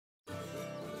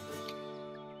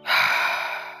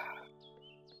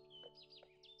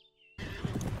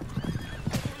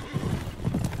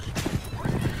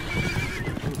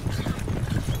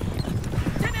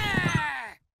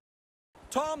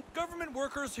Mom, government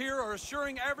workers here are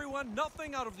assuring everyone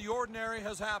nothing out of the ordinary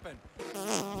has happened.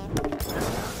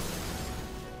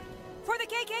 For the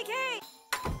KKK!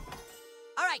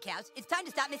 All right, cows, it's time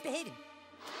to stop misbehaving.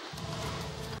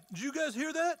 Did you guys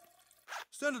hear that?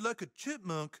 Sounded like a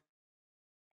chipmunk.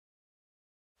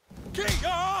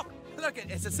 Look,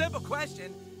 it's a simple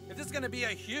question. If this is going to be a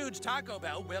huge Taco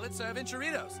Bell, will it serve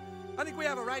enchiladas? I think we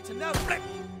have a right to know.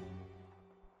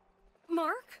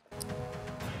 Mark?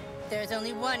 There's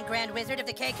only one Grand Wizard of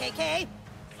the KKK.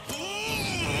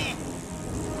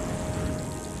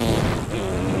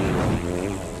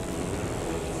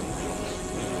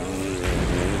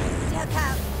 Tell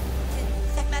cow to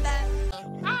suck my butt.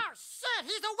 Oh, shit,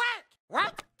 he's awake!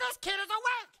 What? This kid is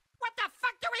awake! What the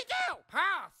fuck do we do?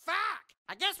 Oh, fuck!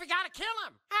 I guess we gotta kill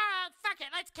him. Alright, fuck it,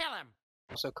 let's kill him.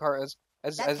 So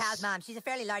That's Cow's mom. She's a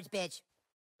fairly large bitch.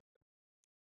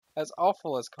 as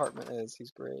awful as Cartman is,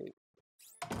 he's great.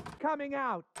 Coming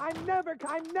out. I'm never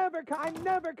coming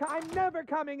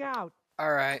out.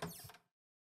 All right.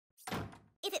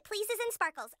 If it pleases and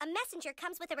sparkles, a messenger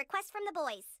comes with a request from the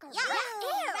boys. Yeah.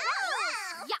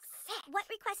 What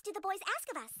request do the boys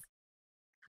ask of us?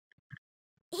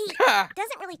 He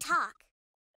doesn't really talk.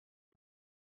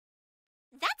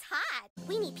 That's hot.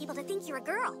 We need people to think you're a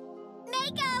girl.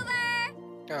 Makeover!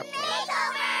 Oh,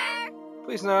 Makeover!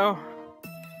 please no.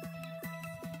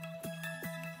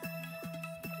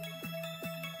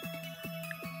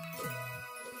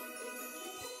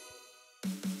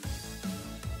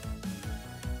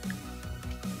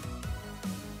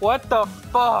 What the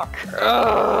fuck?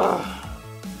 Ugh.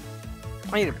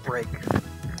 I need a break.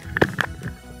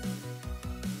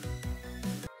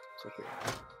 So here.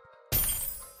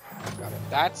 Got it.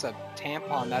 That's a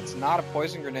tampon. That's not a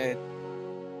poison grenade.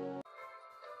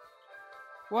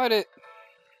 What it?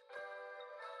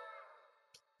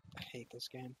 I hate this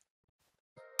game.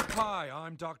 Hi,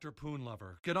 I'm Dr.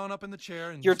 Poonlover. Get on up in the chair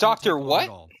and... You're this won't Dr. take long what? at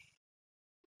all.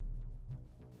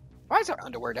 Why is there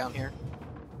underwear down here?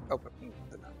 Oh, but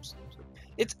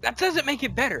that doesn't make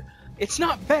it better. It's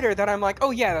not better that I'm like, oh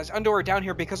yeah, there's underwear down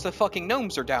here because the fucking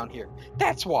gnomes are down here.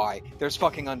 That's why there's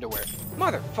fucking underwear.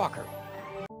 Motherfucker.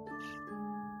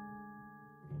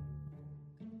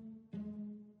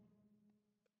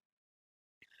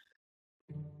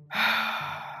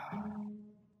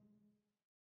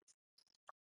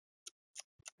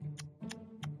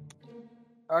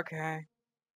 Okay.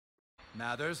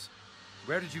 Mathers,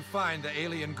 where did you find the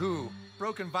alien goo?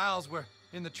 Broken vials were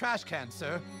in the trash can,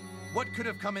 sir. What could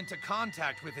have come into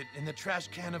contact with it in the trash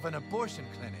can of an abortion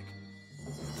clinic?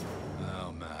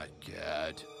 Oh my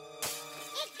god.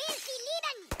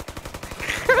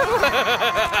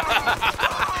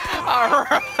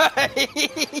 Alright.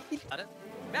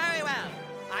 Very well.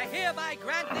 I hereby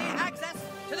grant thee access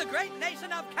to the great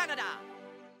nation of Canada.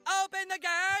 Open the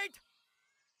gate!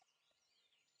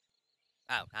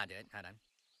 Oh, I'll do it. Hold on.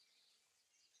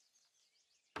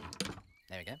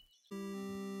 There we go.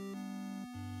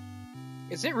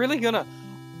 Is it really gonna...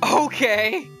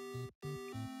 Okay.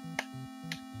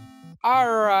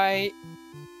 Alright.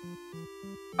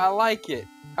 I like it.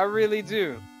 I really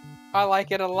do. I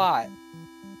like it a lot.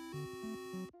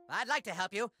 I'd like to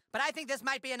help you, but I think this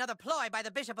might be another ploy by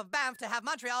the Bishop of Banff to have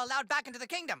Montreal allowed back into the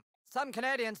kingdom. Some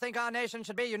Canadians think our nation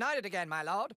should be united again, my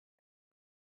lord.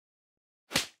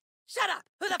 Shut up!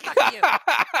 Who the fuck are you?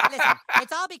 Listen,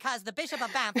 it's all because the Bishop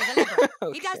of Banff is a liberal.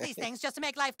 Okay. He does these things just to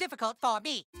make life difficult for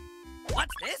me.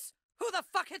 What's this? Who the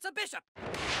fuck hits a bishop?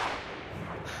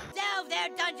 Delve their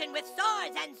dungeon with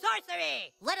swords and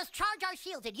sorcery! Let us charge our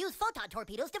shields and use photon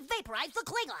torpedoes to vaporize the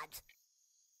Klingons.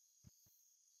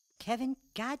 Kevin,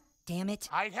 god damn it.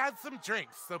 I'd had some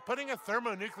drinks, so putting a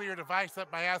thermonuclear device up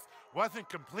my ass wasn't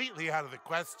completely out of the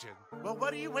question. Well,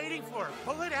 what are you waiting for?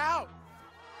 Pull it out!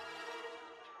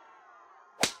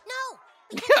 No!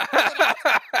 We can't pull it out.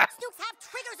 Snooks have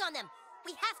triggers on them.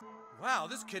 We have... Wow,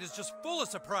 this kid is just full of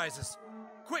surprises.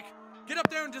 Quick, get up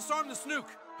there and disarm the snook.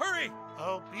 Hurry!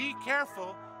 Oh, be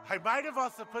careful. I might have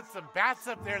also put some bats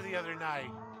up there the other night.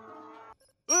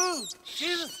 Ooh,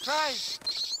 Jesus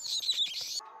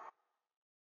Christ!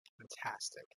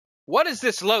 Fantastic. What is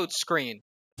this load screen?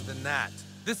 Than that.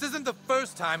 This isn't the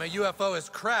first time a UFO has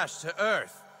crashed to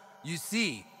Earth. You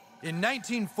see, in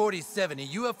 1947, a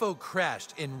UFO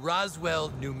crashed in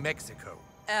Roswell, New Mexico.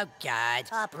 Oh, God.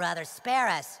 Oh, brother, spare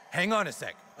us. Hang on a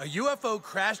sec. A UFO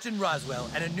crashed in Roswell,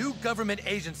 and a new government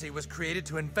agency was created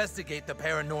to investigate the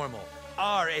paranormal.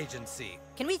 Our agency.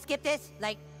 Can we skip this?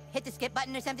 Like, hit the skip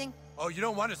button or something? Oh, you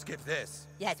don't want to skip this.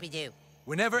 Yes, we do.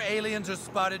 Whenever aliens are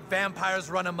spotted, vampires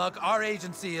run amok, our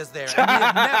agency is there, and we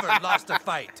have never lost a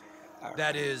fight.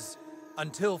 That is,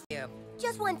 until...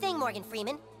 Just one thing, Morgan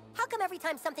Freeman. How come every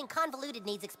time something convoluted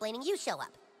needs explaining, you show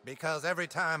up? Because every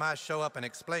time I show up and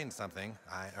explain something,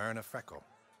 I earn a freckle.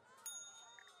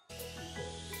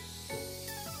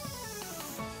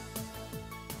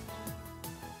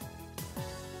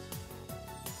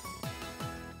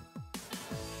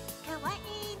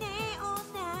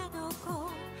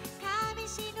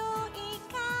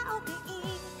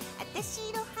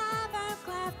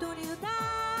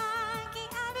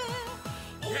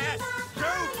 Yes!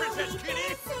 Go, Princess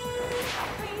Kitty!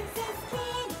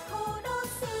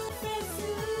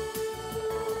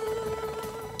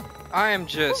 I am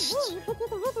just...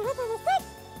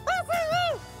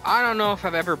 I don't know if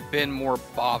I've ever been more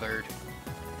bothered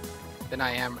than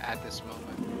I am at this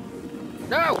moment.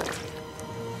 No!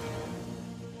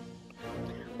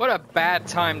 What a bad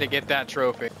time to get that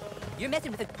trophy. You're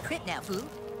messing with a crit now, fool.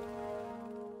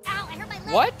 Ow, I hurt my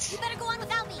leg. What? You better go on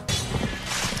without me.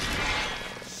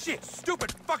 Shit,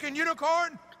 stupid fucking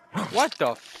unicorn! What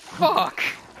the fuck?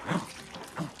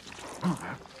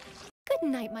 Good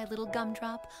night, my little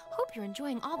gumdrop. Hope you're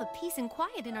enjoying all the peace and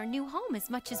quiet in our new home as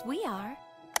much as we are.